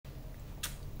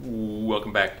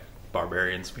Welcome back,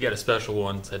 Barbarians. We got a special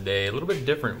one today, a little bit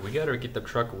different. We got to get the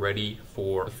truck ready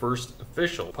for the first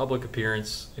official public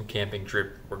appearance and camping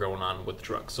trip we're going on with the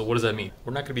truck. So what does that mean?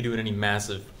 We're not going to be doing any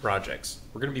massive projects.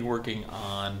 We're going to be working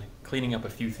on cleaning up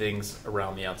a few things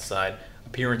around the outside,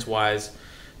 appearance-wise,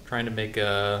 trying to make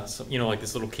like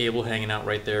this little cable hanging out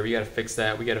right there. We got to fix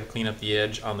that. We got to clean up the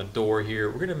edge on the door here.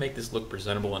 We're going to make this look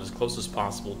presentable and as close as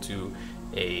possible to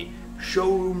a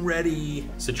showroom-ready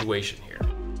situation here.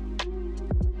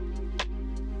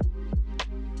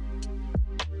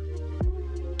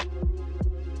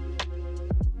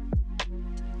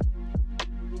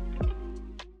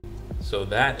 So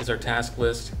that is our task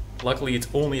list. Luckily, it's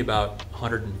only about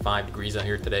 105 degrees out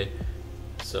here today.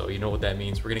 So you know what that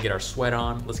means. We're gonna get our sweat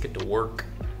on. Let's get to work.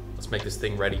 Let's make this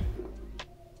thing ready.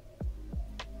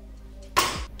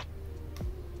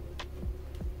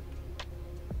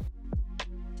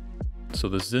 So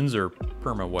the Zinsser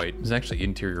Perma White is actually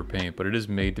interior paint, but it is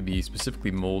made to be specifically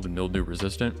mold and mildew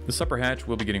resistant. The upper hatch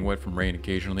will be getting wet from rain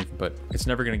occasionally, but it's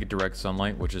never going to get direct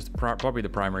sunlight, which is probably the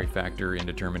primary factor in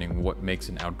determining what makes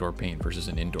an outdoor paint versus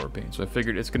an indoor paint. So I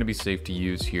figured it's going to be safe to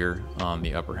use here on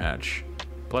the upper hatch.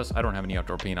 Plus, I don't have any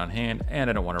outdoor paint on hand, and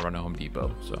I don't want to run to Home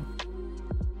Depot, so.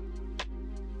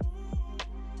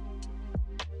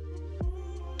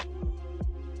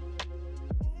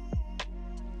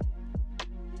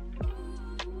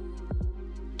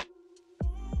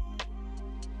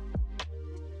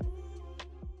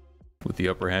 With the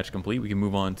upper hatch complete, we can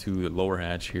move on to the lower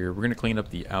hatch here. We're going to clean up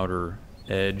the outer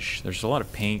edge. There's a lot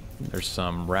of paint. There's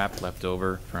some wrap left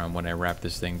over from when I wrapped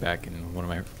this thing back in one of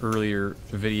my earlier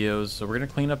videos. So we're going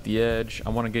to clean up the edge. I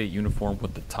want to get it uniform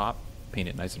with the top, paint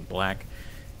it nice and black.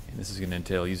 And this is going to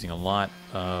entail using a lot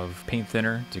of paint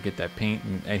thinner to get that paint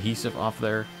and adhesive off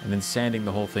there, and then sanding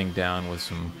the whole thing down with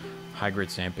some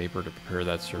high-grade sandpaper to prepare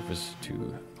that surface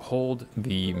to hold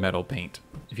the metal paint.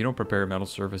 If you don't prepare metal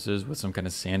surfaces with some kind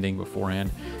of sanding beforehand,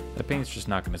 that paint's just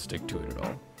not going to stick to it at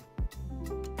all.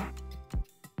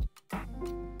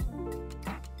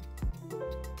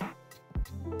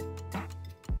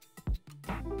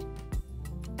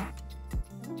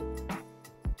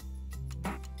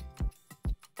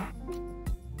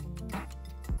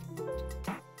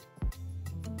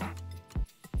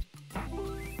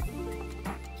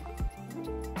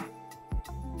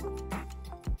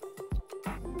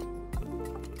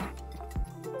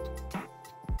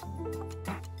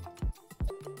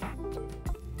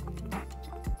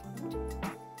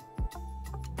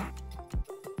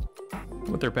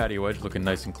 With our patio edge looking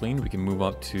nice and clean, we can move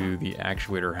up to the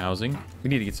actuator housing. We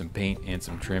need to get some paint and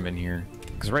some trim in here,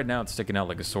 because right now it's sticking out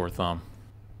like a sore thumb.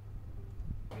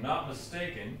 If I'm not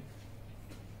mistaken,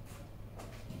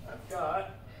 I've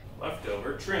got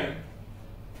leftover trim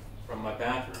from my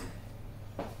bathroom,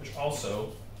 which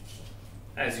also,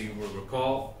 as you will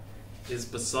recall, is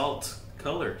basalt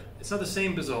colored. It's not the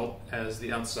same basalt as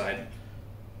the outside,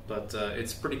 but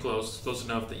it's pretty close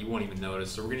enough that you won't even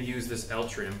notice. So we're going to use this L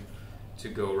trim to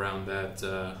go around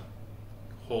that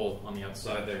hole on the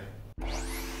outside there.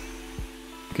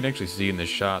 You can actually see in this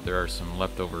shot there are some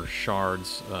leftover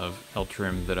shards of L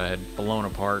trim that I had blown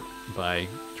apart by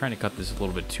trying to cut this a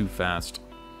little bit too fast.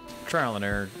 Trial and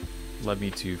error led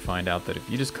me to find out that if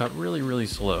you just cut really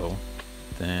slow,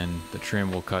 then the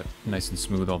trim will cut nice and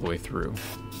smooth all the way through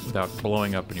without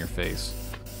blowing up in your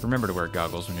face. Remember to wear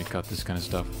goggles when you cut this kind of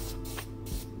stuff.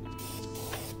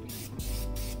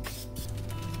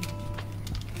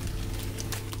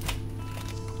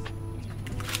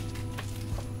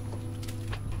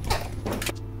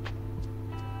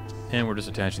 And we're just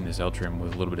attaching this L trim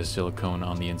with a little bit of silicone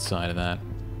on the inside of that.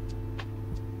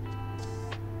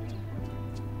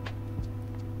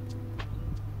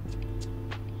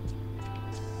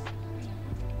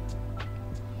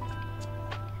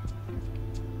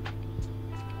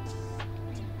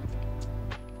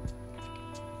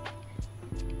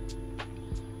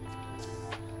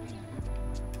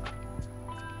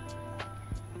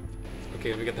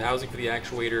 Okay, we got the housing for the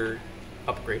actuator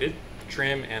upgraded.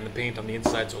 Trim and the paint on the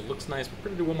inside, so it looks nice. We're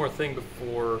going to do one more thing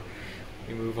before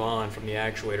we move on from the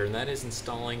actuator, and that is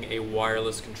installing a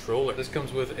wireless controller. This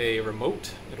comes with a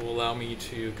remote. It will allow me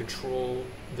to control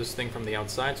this thing from the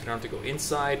outside, so I don't have to go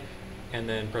inside and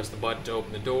then press the button to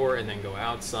open the door and then go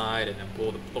outside and then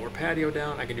pull the lower patio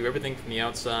down. I can do everything from the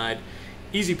outside.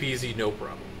 Easy peasy, no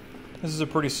problem. This is a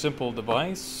pretty simple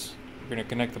device. We're going to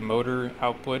connect the motor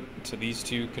output to these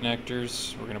two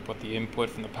connectors. We're going to put the input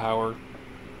from the power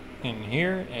in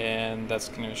here, and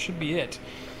that's should be it.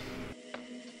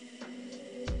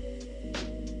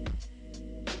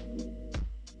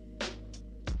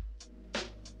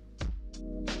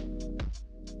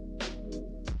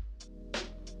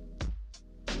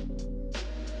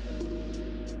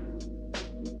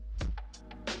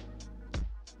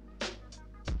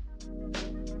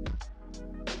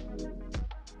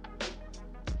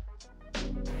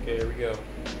 Okay, here we go.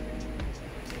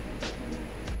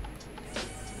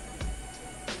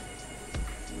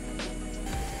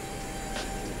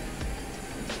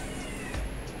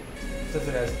 It says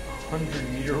it has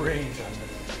 100-meter range on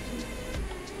this.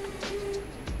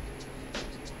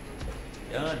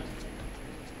 Done.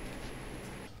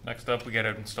 Next up, we got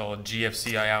to install a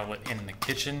GFCI outlet in the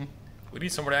kitchen. We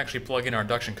need somewhere to actually plug in our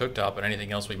induction cooktop and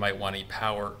anything else we might want to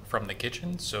power from the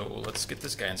kitchen. So let's get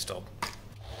this guy installed.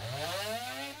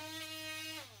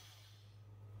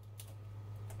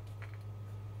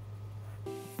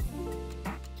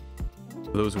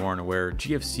 For those who aren't aware,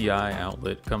 GFCI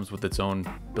outlet comes with its own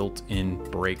built-in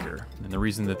breaker. And the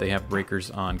reason that they have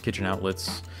breakers on kitchen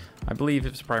outlets, I believe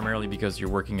it's primarily because you're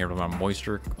working around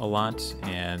moisture a lot,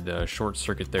 and a short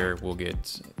circuit there will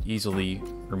get easily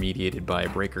remediated by a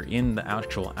breaker in the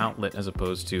actual outlet as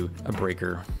opposed to a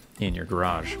breaker in your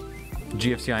garage.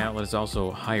 GFCI outlet is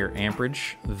also higher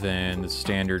amperage than the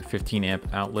standard 15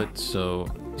 amp outlet, so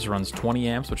this runs 20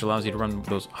 amps, which allows you to run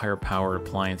those higher power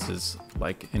appliances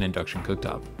like an induction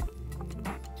cooktop.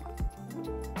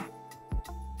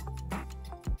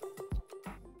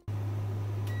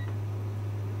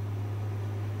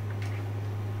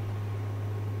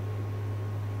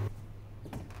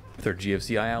 With our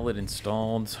GFCI outlet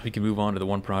installed, we can move on to the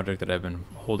one project that I've been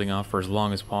holding off for as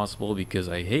long as possible because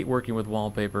I hate working with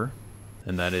wallpaper,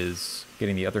 and that is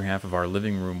getting the other half of our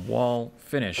living room wall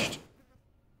finished.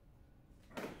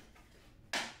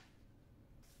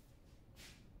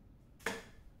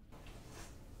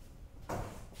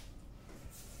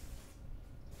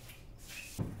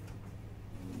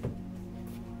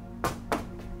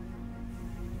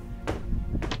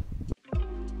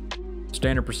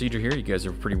 Standard procedure here, you guys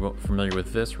are pretty well familiar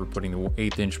with this. We're putting the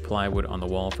 1/8" plywood on the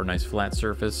wall for a nice flat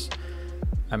surface.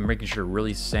 I'm making sure to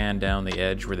really sand down the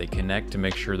edge where they connect to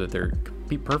make sure that they're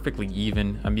perfectly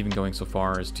even. I'm even going so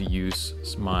far as to use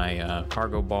my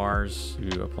cargo bars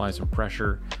to apply some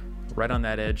pressure right on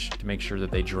that edge to make sure that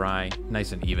they dry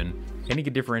nice and even. Any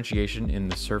differentiation in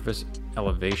the surface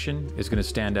elevation is going to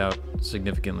stand out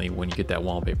significantly when you get that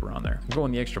wallpaper on there. I'm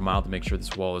going the extra mile to make sure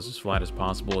this wall is as flat as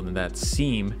possible, and then that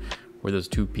seam where those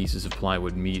two pieces of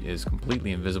plywood meet is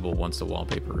completely invisible once the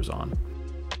wallpaper is on.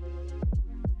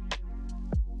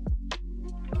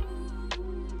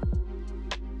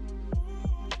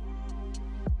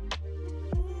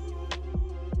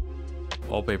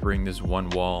 Wallpapering this one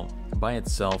wall by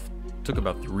itself took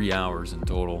about 3 hours in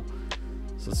total,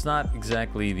 so it's not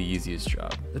exactly the easiest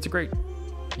job. It's a great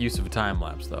use of a time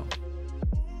lapse though.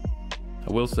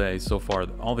 I will say, so far,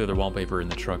 all the other wallpaper in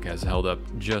the truck has held up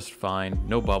just fine.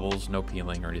 No bubbles, no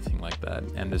peeling or anything like that.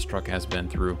 And this truck has been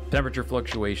through temperature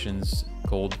fluctuations,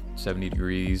 cold 70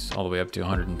 degrees, all the way up to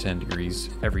 110 degrees.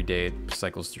 Every day it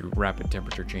cycles through rapid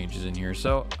temperature changes in here.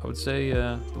 So I would say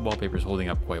the wallpaper is holding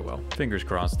up quite well. Fingers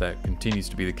crossed that continues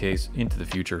to be the case into the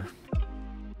future.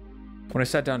 When I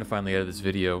sat down to finally edit this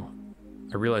video,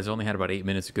 I realized I only had about 8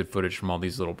 minutes of good footage from all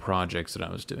these little projects that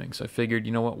I was doing. So I figured,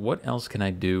 you know what else can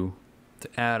I do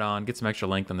to add on, get some extra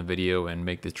length on the video and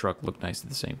make the truck look nice at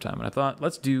the same time? And I thought,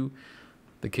 let's do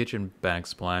the kitchen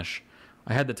backsplash.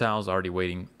 I had the tiles already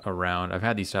waiting around. I've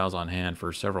had these tiles on hand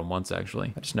for several months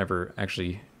actually. I just never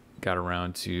actually got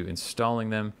around to installing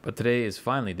them. But today is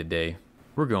finally the day.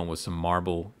 We're going with some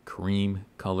marble cream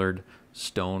colored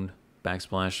stone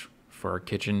backsplash for our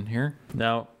kitchen here.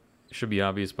 Now, it should be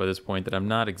obvious by this point that I'm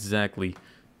not exactly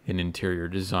an interior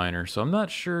designer, so I'm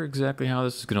not sure exactly how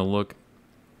this is going to look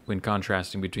when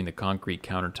contrasting between the concrete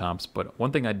countertops, but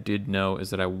one thing I did know is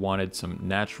that I wanted some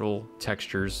natural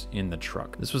textures in the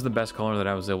truck. This was the best color that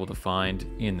I was able to find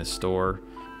in the store,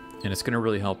 and it's going to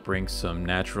really help bring some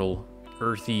natural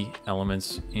earthy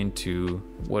elements into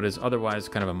what is otherwise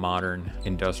kind of a modern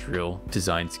industrial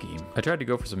design scheme. I tried to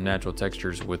go for some natural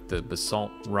textures with the basalt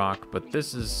rock, but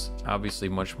this is obviously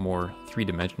much more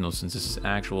three-dimensional since this is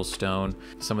actual stone.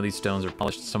 Some of these stones are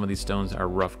polished, some of these stones are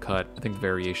rough cut. I think the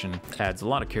variation adds a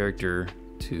lot of character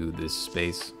to this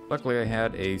space. Luckily, I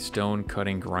had a stone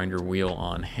cutting grinder wheel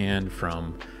on hand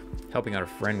from helping out a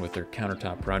friend with their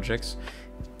countertop projects,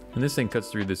 and this thing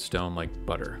cuts through this stone like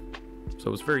butter. So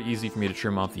it was very easy for me to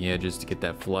trim off the edges to get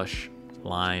that flush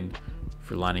line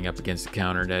for lining up against the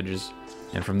countered edges.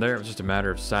 And from there, it was just a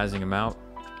matter of sizing them out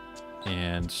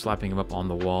and slapping them up on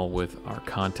the wall with our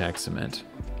contact cement.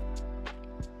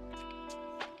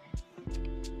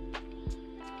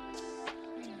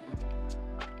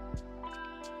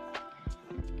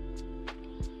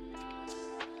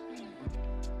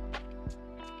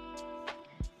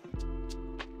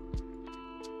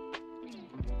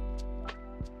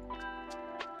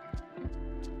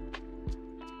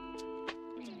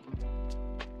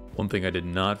 One thing I did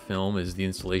not film is the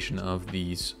installation of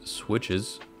these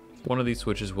switches. One of these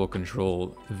switches will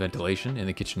control ventilation in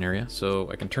the kitchen area,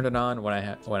 so I can turn it on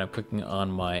when I'm cooking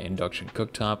on my induction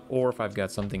cooktop, or if I've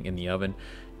got something in the oven.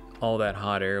 All that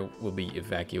hot air will be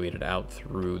evacuated out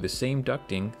through the same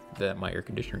ducting that my air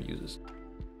conditioner uses.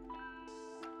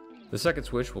 The second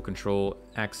switch will control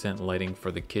accent lighting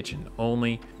for the kitchen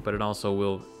only, but it also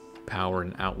will power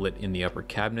an outlet in the upper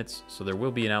cabinets, so there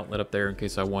will be an outlet up there in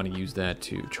case I want to use that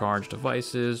to charge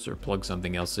devices or plug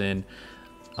something else in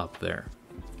up there.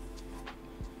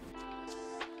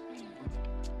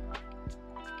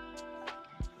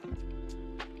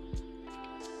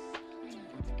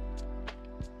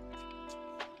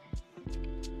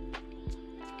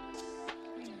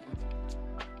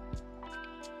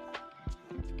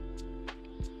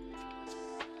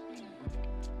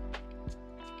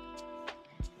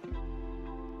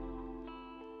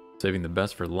 Saving the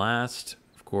best for last,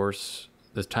 of course,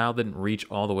 this tile didn't reach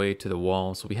all the way to the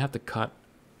wall, so we have to cut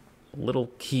a little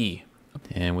key.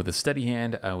 And with a steady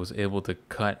hand, I was able to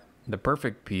cut the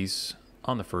perfect piece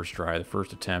on the first try, the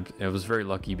first attempt. It was very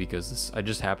lucky because I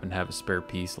just happened to have a spare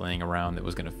piece laying around that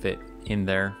was going to fit in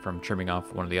there from trimming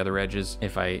off one of the other edges.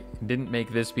 If I didn't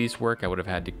make this piece work, I would have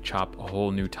had to chop a whole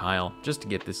new tile just to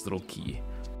get this little key.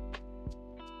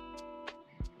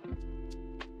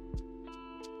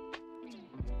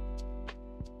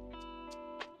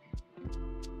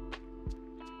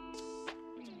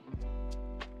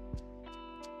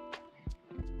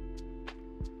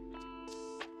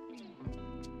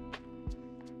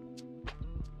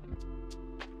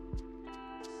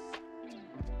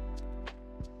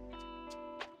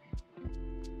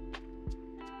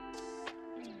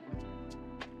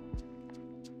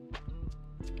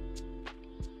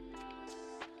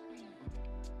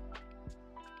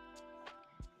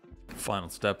 Final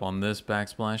step on this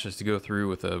backsplash is to go through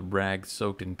with a rag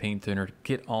soaked in paint thinner to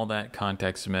get all that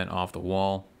contact cement off the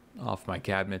wall, off my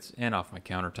cabinets, and off my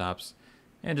countertops,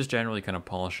 and just generally kind of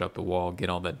polish up the wall, get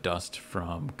all that dust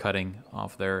from cutting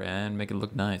off there, and make it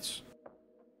look nice.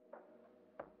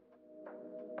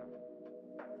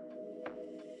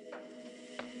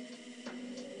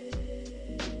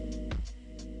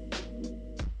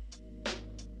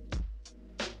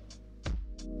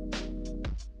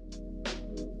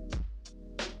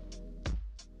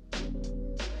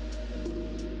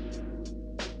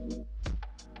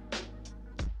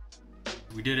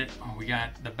 We did it. We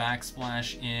got the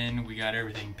backsplash in. We got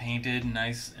everything painted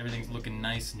nice. Everything's looking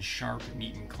nice and sharp and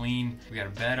neat and clean. We got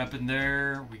a bed up in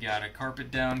there. We got a carpet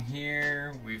down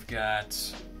here. We've got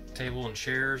table and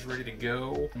chairs ready to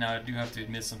go. Now I do have to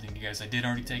admit something to you guys. I did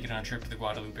already take it on a trip to the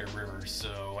Guadalupe River,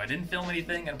 so I didn't film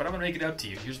anything, but I'm gonna make it up to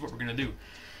you. Here's what we're gonna do.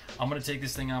 I'm gonna take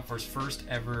this thing out for its first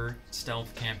ever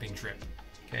stealth camping trip.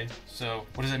 Okay, so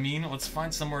what does that mean? Let's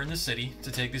find somewhere in the city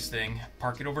to take this thing,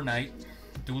 park it overnight,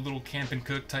 do a little camp and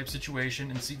cook type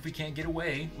situation, and see if we can't get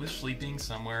away with sleeping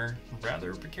somewhere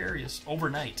rather precarious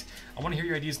overnight. I want to hear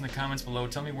your ideas in the comments below.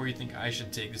 Tell me where you think I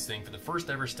should take this thing for the first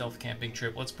ever stealth camping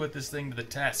trip. Let's put this thing to the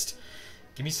test.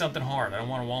 Give me something hard. I don't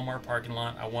want a Walmart parking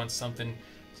lot. I want something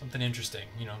interesting.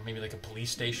 You know, maybe like a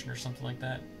police station or something like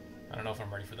that. I don't know if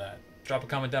I'm ready for that. Drop a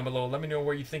comment down below. Let me know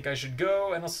where you think I should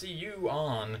go, and I'll see you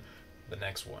on the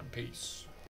next one. Peace.